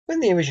When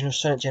the original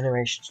Sonic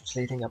Generations was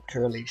leading up to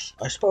release,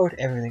 I spoiled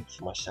everything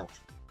for myself.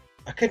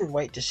 I couldn't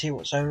wait to see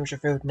what zone was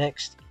revealed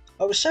next.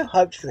 I was so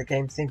hyped for the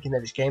game, thinking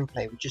that its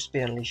gameplay would just be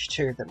Unleashed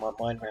 2, that my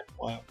mind ran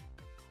wild.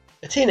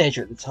 A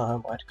teenager at the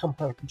time, I'd come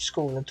home from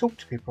school and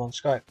talked to people on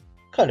Skype.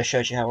 Kinda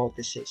shows you how old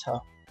this is,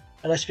 huh?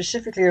 And I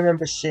specifically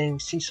remember seeing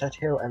Seaside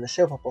Hill and the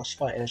Silver Boss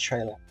fight in a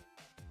trailer.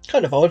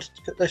 Kind of odd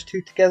to put those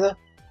two together,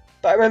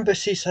 but I remember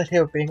Seaside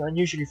Hill being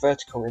unusually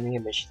vertical in the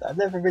image that I've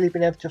never really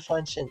been able to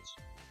find since.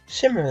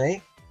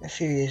 Similarly, a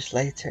few years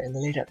later in the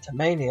lead up to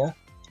Mania,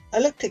 I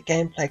looked at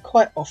gameplay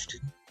quite often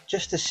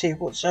just to see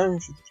what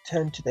zones would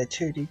return to their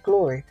 2D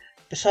glory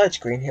besides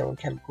Green Hill and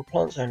Chemical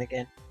Plant Zone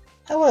again.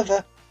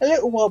 However, a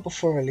little while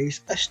before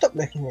release, I stopped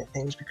looking at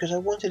things because I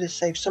wanted to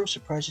save some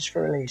surprises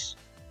for release.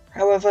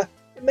 However,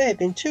 it may have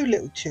been too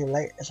little too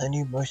late, as I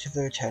knew most of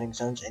the returning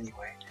zones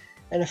anyway,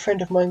 and a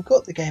friend of mine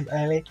got the game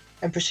early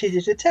and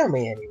proceeded to tell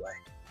me anyway.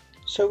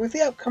 So with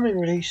the upcoming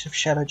release of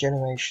Shadow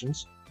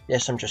Generations,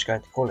 yes, I'm just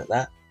going to call it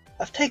that,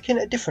 I've taken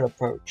a different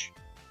approach.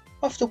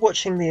 After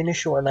watching the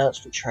initial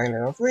announcement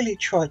trailer, I've really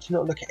tried to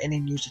not look at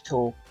any news at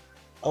all.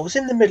 I was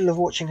in the middle of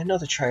watching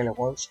another trailer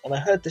once and I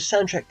heard the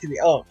soundtrack to the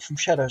Ark from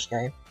Shadow's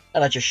game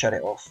and I just shut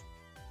it off.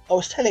 I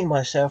was telling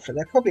myself that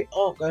there probably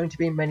aren't going to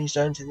be many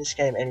zones in this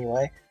game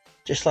anyway,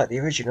 just like the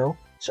original,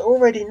 so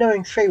already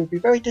knowing 3 would be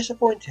very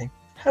disappointing.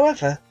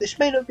 However, this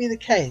may not be the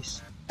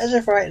case. As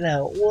of right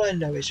now, all I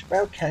know is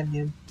Rail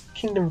Canyon,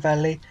 Kingdom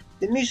Valley,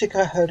 the music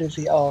I heard of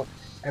the Ark,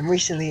 and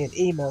recently an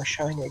email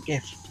showing a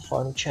GIF for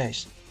Final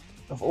Chase.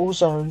 Of all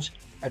zones,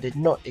 I did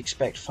not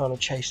expect Final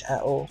Chase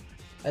at all,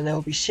 and there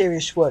will be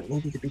serious work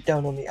needed to be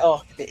done on the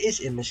Ark if it is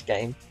in this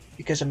game,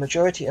 because a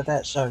majority of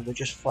that zone were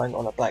just flying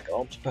on a black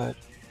armed bird.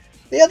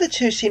 The other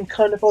two seemed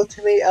kind of odd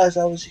to me, as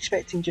I was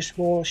expecting just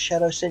more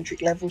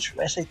shadow-centric levels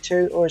from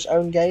SA2 or his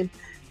own game,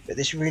 but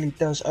this really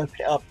does open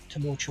it up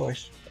to more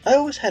choice. I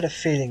always had a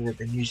feeling that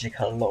the music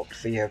unlocked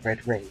via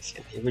Red Rings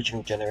in the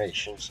original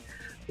generations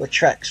were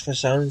tracks for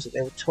zones that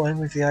they were toying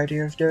with the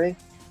idea of doing,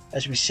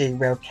 as we see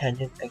Rail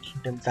Canyon and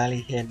Kingdom Valley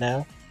here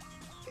now.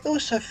 It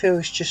also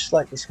feels just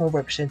like it's more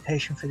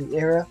representation for the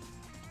era,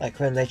 like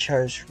when they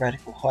chose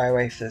Radical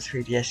Highway for the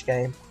 3DS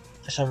game,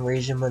 for some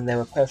reason when there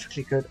were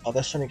perfectly good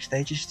other Sonic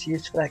stages to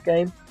use for that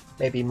game,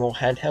 maybe more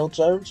handheld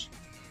zones.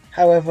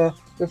 However,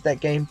 with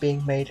that game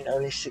being made in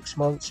only 6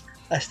 months,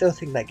 I still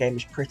think that game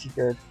is pretty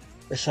good,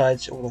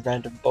 besides all the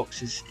random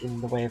boxes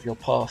in the way of your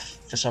path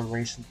for some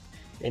reason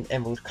in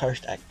Emerald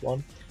Coast Act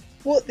 1.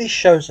 What this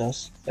shows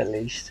us, at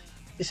least,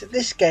 is that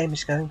this game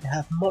is going to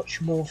have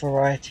much more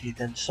variety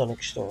than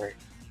Sonic's story,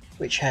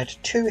 which had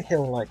 2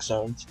 hill-like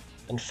zones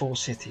and 4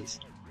 cities.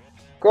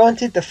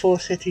 Granted, the 4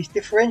 cities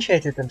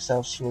differentiated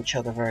themselves from each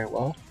other very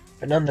well,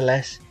 but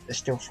nonetheless, they're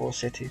still 4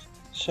 cities.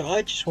 So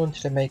I just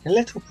wanted to make a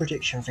little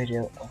prediction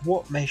video of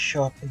what may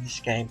show up in this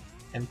game,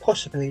 and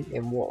possibly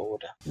in what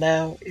order.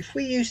 Now, if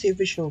we use the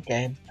original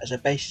game as a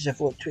basis of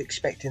what to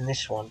expect in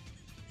this one,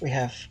 we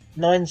have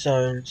 9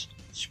 zones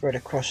spread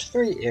across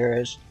 3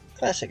 eras,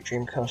 classic,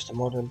 Dreamcast and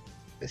modern,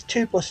 with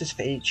 2 bosses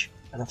for each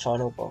and a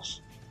final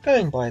boss.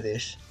 Going by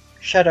this,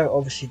 Shadow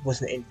obviously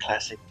wasn't in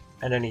classic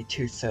and only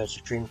 2/3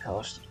 of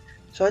Dreamcast,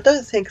 so I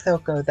don't think they'll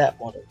go that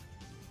model.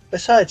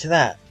 Besides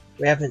that,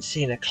 we haven't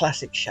seen a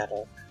classic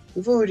Shadow.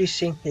 We've already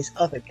seen his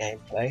other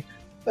gameplay.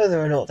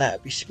 Whether or not that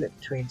would be split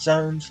between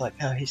zones, like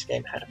how his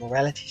game had a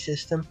morality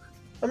system,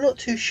 I'm not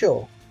too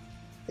sure.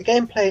 The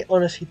gameplay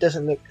honestly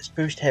doesn't look as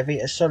boost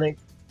heavy as Sonic,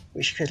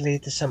 which could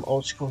lead to some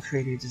old school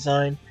 3D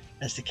design,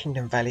 as the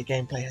Kingdom Valley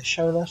gameplay has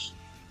shown us.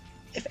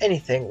 If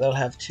anything, they'll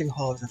have 2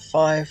 halves of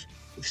 5,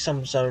 with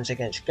some zones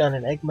against Gun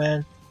and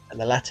Eggman, and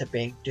the latter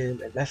being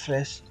Doom and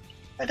Mephiles.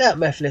 I doubt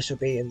Mephiles will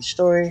be in the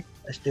story,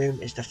 as Doom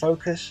is the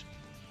focus,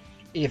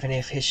 even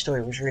if his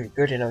story was really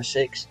good in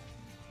 06.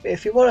 But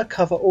if you want to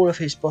cover all of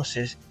his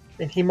bosses,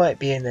 then he might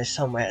be in there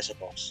somewhere as a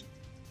boss.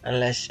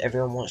 Unless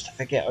everyone wants to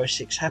forget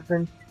 06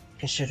 happened,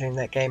 considering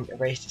that game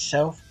erased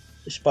itself,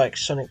 despite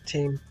Sonic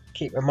Team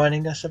keep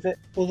reminding us of it.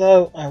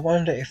 Although, I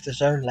wonder if the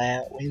zone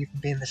layout will even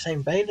be in the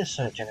same vein as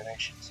Sonic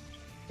Generations.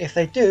 If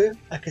they do,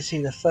 I could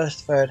see the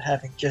first third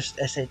having just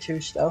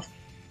SA2 stuff,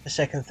 the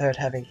second third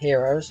having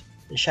Heroes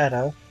and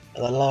Shadow,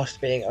 and the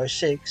last being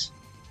 06,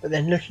 but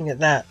then looking at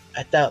that,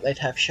 I doubt they'd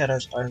have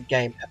Shadow's own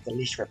game have the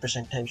least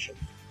representation.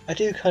 I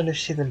do kind of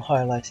see them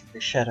highlighting the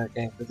Shadow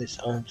game with its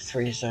own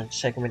 3-zone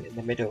segment in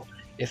the middle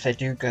if they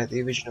do go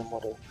the original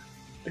model,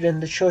 but then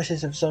the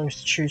choices of zones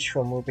to choose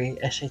from will be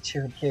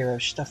SA2 and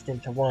Heroes stuffed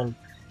into one,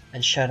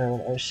 and Shadow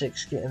and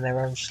 06 getting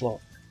their own slot,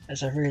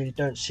 as I really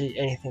don't see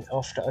anything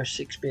after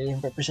 06 being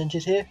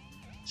represented here.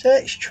 So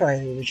let's try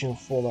the original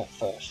format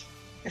first.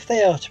 If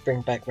they are to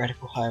bring back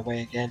Radical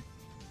Highway again,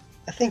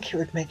 I think it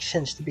would make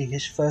sense to be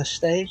his first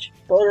stage,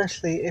 but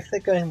honestly, if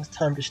they're going with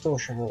time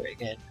distortion route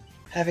again,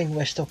 having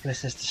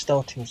Westopolis as the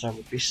starting zone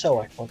would be so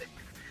iconic.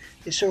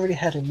 It's already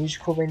had a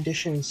musical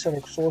rendition in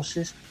Sonic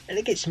Forces, and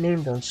it gets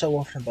memed on so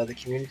often by the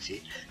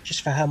community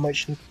just for how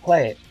much you can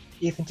play it,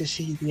 even to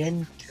see the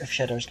end of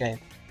Shadow's game,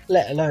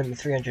 let alone the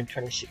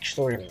 326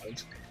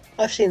 storylines.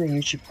 I've seen the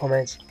YouTube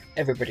comments,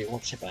 everybody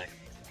wants it back.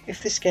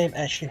 If this game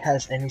actually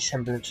has any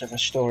semblance of a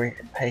story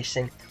and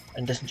pacing,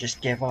 and doesn't just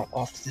give up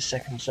after the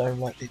second zone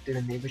like they do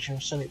in the original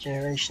Sonic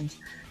generations,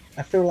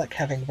 I feel like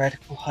having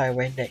Radical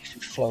Highway next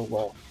would flow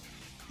well.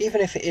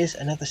 Even if it is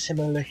another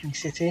similar looking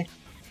city,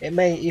 it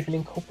may even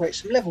incorporate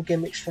some level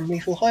gimmicks from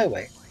Lethal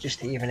Highway, just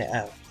to even it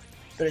out.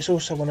 But it's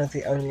also one of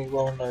the only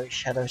well-known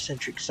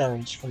shadow-centric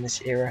zones from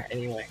this era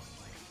anyway.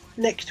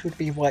 Next would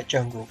be White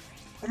Jungle.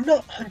 I'm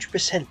not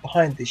 100%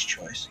 behind this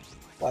choice,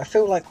 but I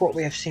feel like what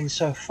we have seen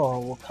so far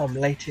will come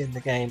later in the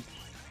game,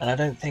 and I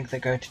don't think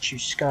they're going to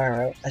choose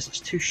Skyro as it's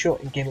too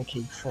short and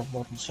gimmicky for a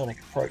modern Sonic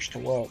approach to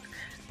work,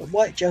 but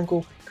White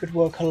Jungle could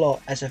work a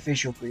lot as a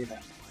visual breather.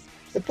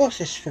 The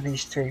bosses for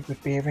these three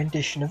would be a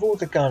rendition of all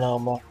the gun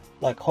armour,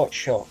 like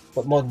Hotshot,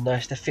 but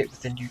modernised to fit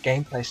with the new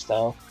gameplay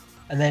style,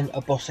 and then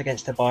a boss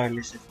against a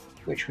Bio-Lizard,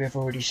 which we have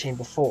already seen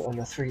before on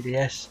the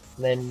 3DS,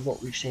 and then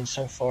what we've seen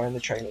so far in the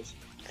trailers.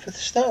 For the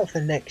start of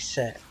the next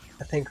set,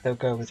 I think they'll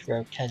go with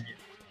Rail Canyon.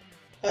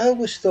 I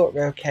always thought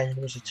Rail Canyon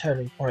was a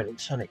turning point in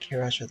Sonic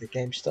Heroes where the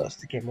game starts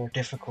to get more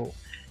difficult,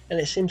 and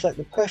it seems like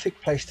the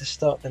perfect place to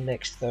start the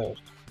next third.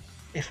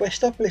 If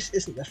Westopolis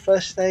isn't the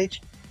first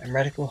stage, and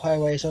Radical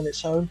Highway is on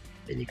its own,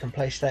 then you can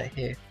place that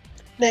here.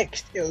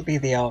 Next, it will be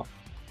the Arc,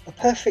 a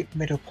perfect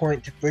middle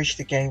point to bridge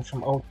the game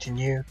from old to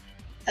new,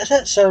 as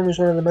that zone was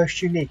one of the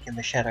most unique in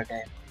the Shadow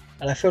game,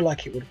 and I feel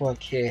like it would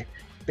work here,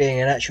 being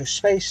an actual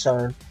space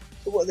zone,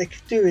 but what they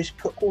could do is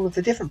put all of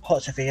the different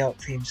parts of the Arc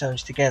theme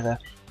zones together,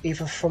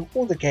 either from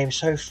all the games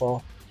so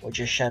far, or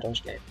just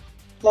Shadow's game.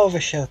 Lava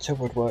Shelter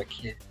would work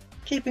here,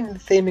 keeping the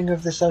theming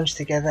of the zones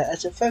together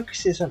as it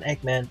focuses on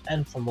Eggman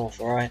and for more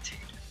variety.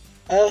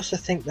 I also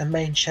think the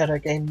main Shadow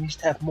game needs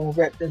to have more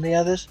rep than the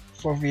others,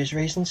 for obvious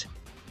reasons.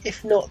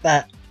 If not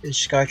that, then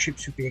Sky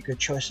Troops would be a good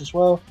choice as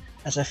well,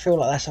 as I feel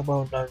like that's a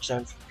well-known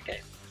zone from the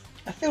game.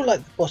 I feel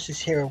like the bosses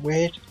here are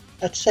weird.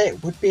 I'd say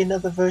it would be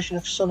another version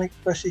of Sonic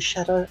vs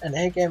Shadow and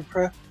Egg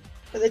Emperor,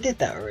 but they did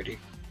that already.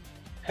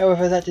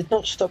 However, that did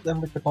not stop them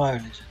with the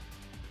Bio-Lizard.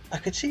 I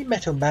could see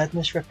Metal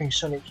Madness repping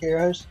Sonic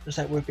Heroes, as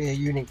that would be a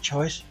unique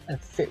choice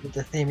and fit with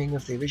the theming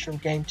of the original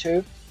game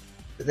too,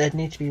 but there'd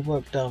need to be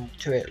work done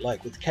to it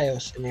like with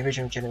Chaos in the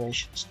original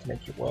generations to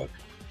make it work.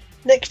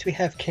 Next we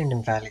have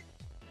Kingdom Valley,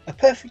 a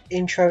perfect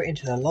intro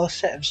into the last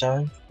set of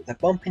zones with a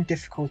bump in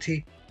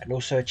difficulty and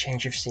also a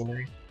change of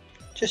scenery.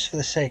 Just for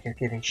the sake of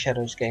giving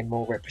Shadow's game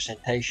more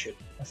representation,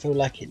 I feel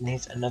like it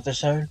needs another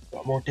zone,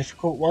 but a more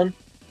difficult one.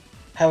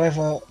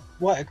 However,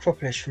 White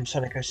Acropolis from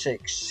Sonic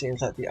 06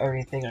 seems like the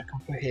only thing I can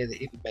put here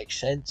that even makes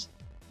sense.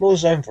 More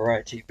zone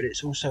variety, but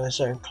it's also a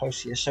zone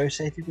closely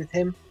associated with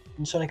him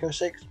in Sonic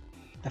 06.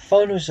 The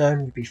final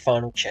zone would be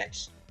Final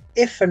Chase,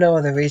 if for no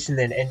other reason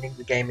than ending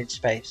the game in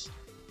space.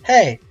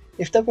 Hey,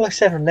 if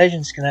 007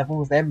 Legends can have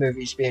all of their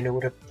movies being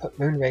able to put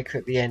Moonraker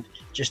at the end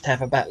just to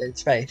have a battle in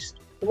space,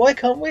 then why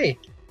can't we?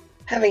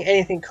 Having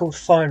anything called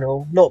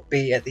Final not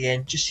be at the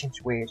end just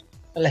seems weird,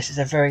 unless it's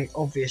a very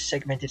obvious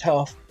segmented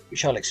half,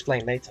 which I'll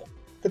explain later.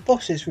 The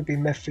bosses would be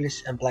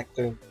Mephiles and Black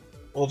Doom,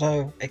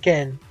 although,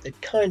 again, they'd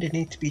kinda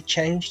need to be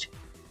changed,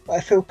 but I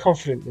feel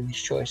confident in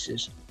these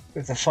choices,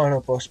 with the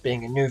final boss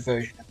being a new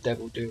version of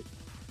Devil Doom.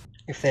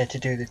 If they're to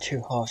do the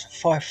two halves of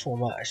 5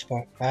 format I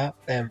spoke about,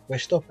 then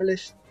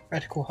Westopolis,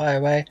 Radical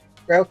Highway,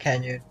 Rail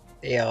Canyon,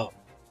 the Arc,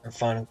 and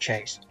Final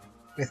Chase,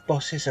 with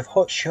bosses of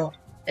Hotshot,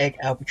 Egg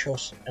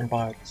Albatross, and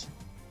Bio-Lizard.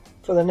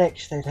 For the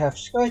next, they'd have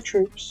Sky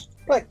Troops,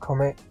 Black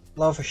Comet,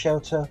 Lava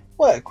Shelter,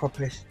 White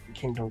Acropolis, and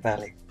Kingdom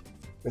Valley,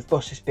 with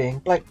bosses being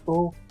Black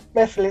Bull,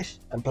 Mephiles,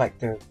 and Black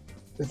Doom,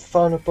 with the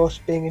final boss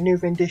being a new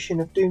rendition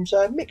of Doom's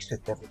Eye mixed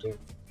with Devil Doom.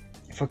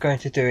 If we're going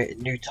to do it in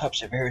new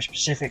types of heroes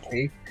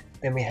specifically,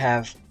 then we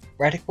have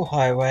Radical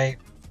Highway,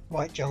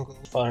 White Jungle,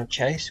 Final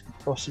Chase,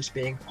 with bosses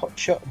being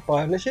Hotshot and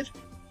Bio-Lizard.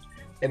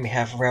 Then we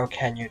have Rail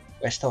Canyon,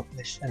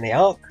 Westopolis, and the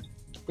Arc,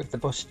 with the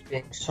bosses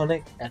being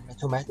Sonic and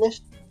Metal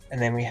Madness.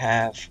 And then we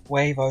have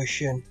Wave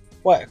Ocean,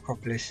 White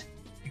Acropolis,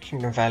 and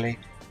Kingdom Valley,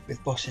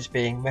 with bosses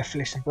being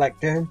Mephiles and Black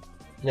Doom,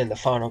 and then the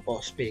final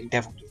boss being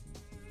Devil Doom.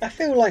 I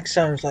feel like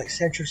zones like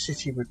Central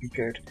City would be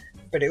good,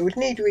 but it would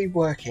need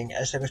reworking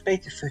as there was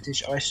beta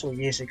footage I saw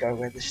years ago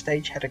where the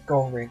stage had a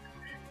gold ring,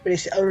 but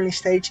it's the only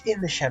stage in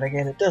the Shadow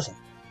game that doesn't.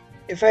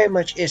 It very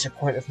much is a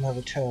point of no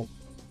return.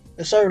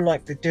 A zone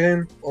like the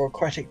Doom or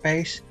Aquatic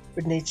Base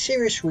would need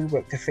serious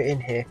rework to fit in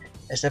here,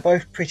 as they're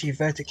both pretty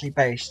vertically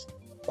based,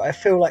 but I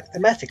feel like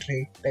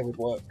thematically they would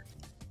work.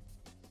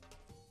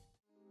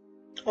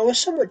 I was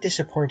somewhat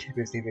disappointed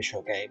with the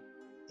original game.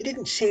 It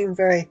didn't seem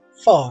very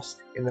fast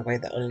in the way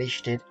that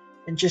Unleashed did,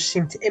 and just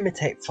seemed to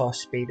imitate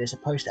fast speed as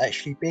opposed to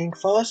actually being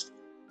fast,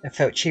 and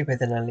felt cheaper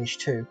than Unleashed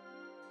 2.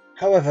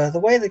 However, the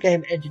way the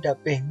game ended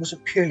up being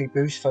wasn't purely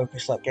boost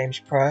focused like games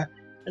prior,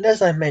 and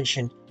as I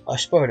mentioned, I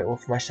spoiled it all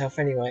for myself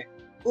anyway.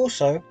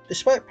 Also,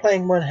 despite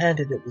playing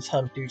one-handed at the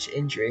time due to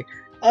injury,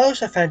 I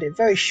also found it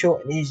very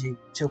short and easy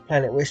until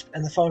Planet Wisp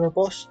and the final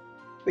boss,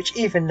 which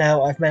even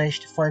now I've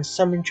managed to find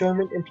some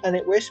enjoyment in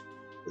Planet Wisp,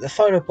 but the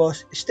final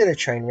boss is still a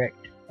train wreck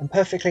and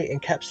perfectly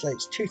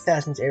encapsulates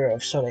 2000's era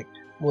of Sonic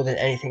more than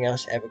anything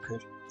else ever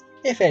could.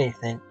 If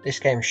anything, this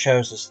game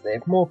shows us that they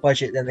have more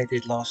budget than they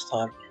did last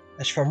time,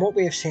 as from what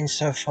we have seen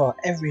so far,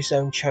 every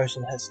zone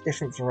chosen has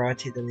different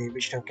variety than the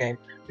original game,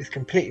 with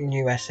completely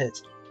new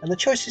assets, and the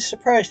choices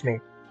surprised me.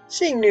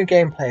 Seeing new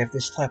gameplay of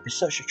this type is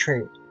such a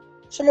treat.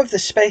 Some of the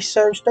space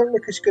zones don't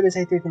look as good as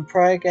they did in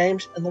prior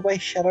games, and the way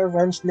Shadow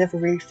runs never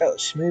really felt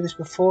as smooth as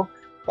before,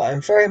 but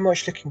I'm very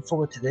much looking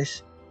forward to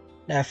this.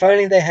 Now if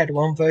only they had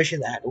one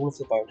version that had all of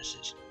the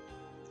bonuses.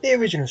 The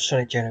original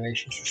Sonic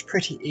Generations was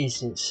pretty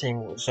easy at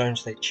seeing what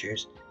zones they'd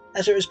choose,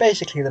 as it was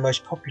basically the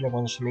most popular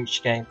ones from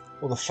each game,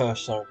 or the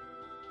first zone.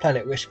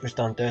 Planet Risk was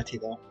done dirty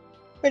though.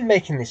 When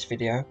making this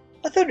video,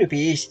 I thought it would be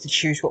easy to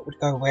choose what would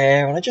go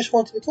where, and I just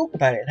wanted to talk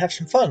about it and have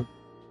some fun.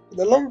 But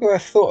the longer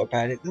I've thought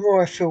about it, the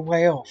more I feel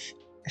way off,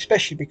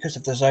 especially because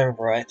of the zone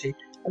variety,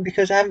 and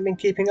because I haven't been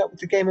keeping up with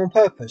the game on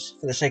purpose,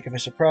 for the sake of a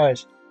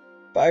surprise.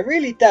 But I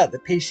really doubt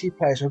that PC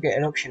players will get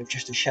an option of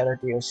just a Shadow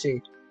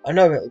DLC. I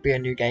know it'll be a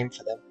new game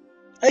for them.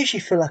 I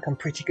usually feel like I'm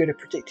pretty good at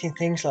predicting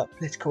things like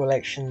political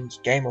elections,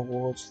 game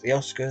awards, the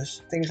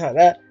Oscars, things like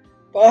that,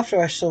 but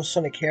after I saw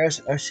Sonic Heroes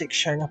at 06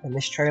 showing up in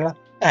this trailer,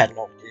 I had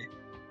no idea.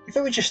 If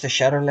it were just a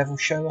Shadow level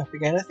showing up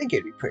again, I think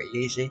it'd be pretty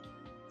easy.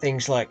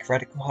 Things like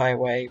Radical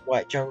Highway,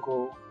 White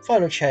Jungle,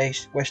 Final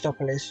Chase,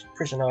 Westopolis,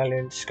 Prison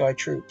Island, Sky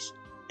Troops,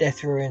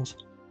 Death Ruins,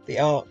 The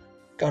Ark,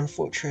 Gun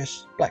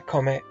Fortress, Black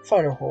Comet,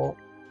 Final Haunt,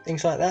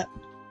 things like that.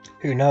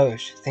 Who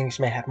knows, things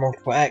may have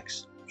multiple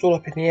acts, it's all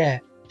up in the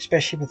air.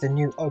 Especially with the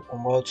new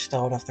open world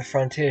styled after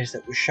Frontiers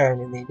that was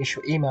shown in the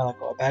initial email I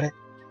got about it.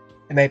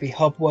 There may be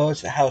hub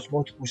worlds that house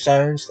multiple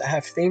zones that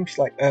have themes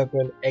like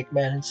urban,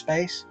 Eggman and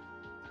space.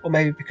 Or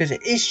maybe because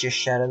it is just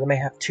Shadow they may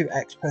have 2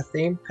 acts per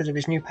theme because of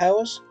his new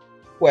powers.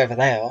 Whatever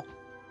they are.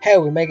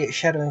 Hell, we may get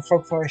Shadow in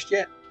Frog Forest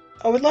yet.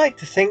 I would like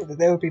to think that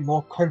there would be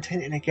more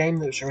content in a game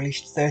that was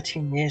released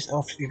 13 years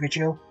after the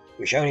original,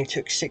 which only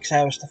took 6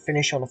 hours to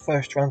finish on a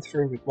first run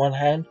through with one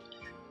hand.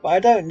 But I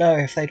don't know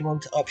if they'd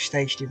want to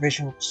upstage the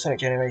original Sonic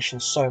Generation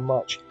so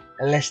much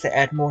unless they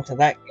add more to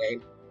that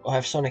game, or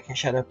have Sonic and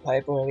Shadow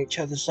playable in each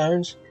other's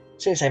zones,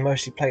 since they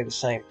mostly play the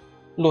same.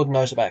 Lord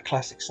knows about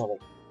classic Sonic.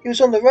 He was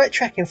on the right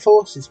track in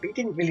Forces, but he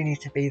didn't really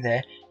need to be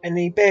there, and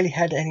he barely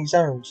had any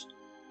zones.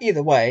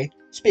 Either way,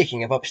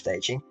 speaking of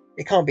upstaging,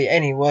 it can't be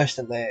any worse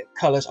than the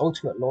Colors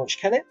Ultimate launch,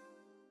 can it?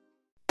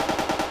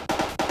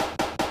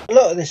 A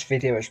lot of this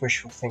video is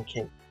wishful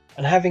thinking,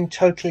 and having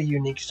totally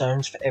unique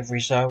zones for every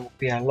zone would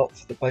be a lot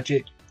for the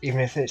budget, even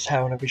if it's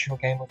how an original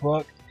game would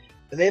work,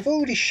 but they've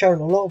already shown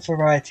a lot of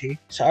variety,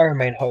 so I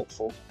remain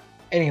hopeful.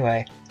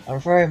 Anyway, I'm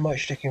very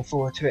much looking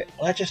forward to it,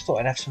 and I just thought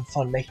I'd have some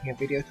fun making a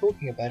video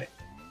talking about it.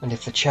 And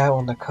if the Chow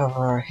on the cover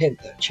are a hint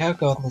that Chow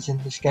Garden is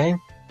in this game,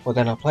 well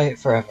then I'll play it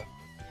forever.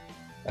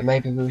 And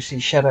maybe we'll see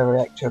Shadow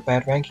react to a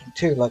bad ranking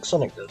too, like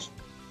Sonic does.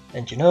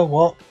 And you know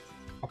what?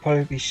 I'll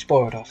probably be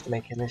spoiled after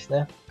making this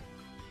now.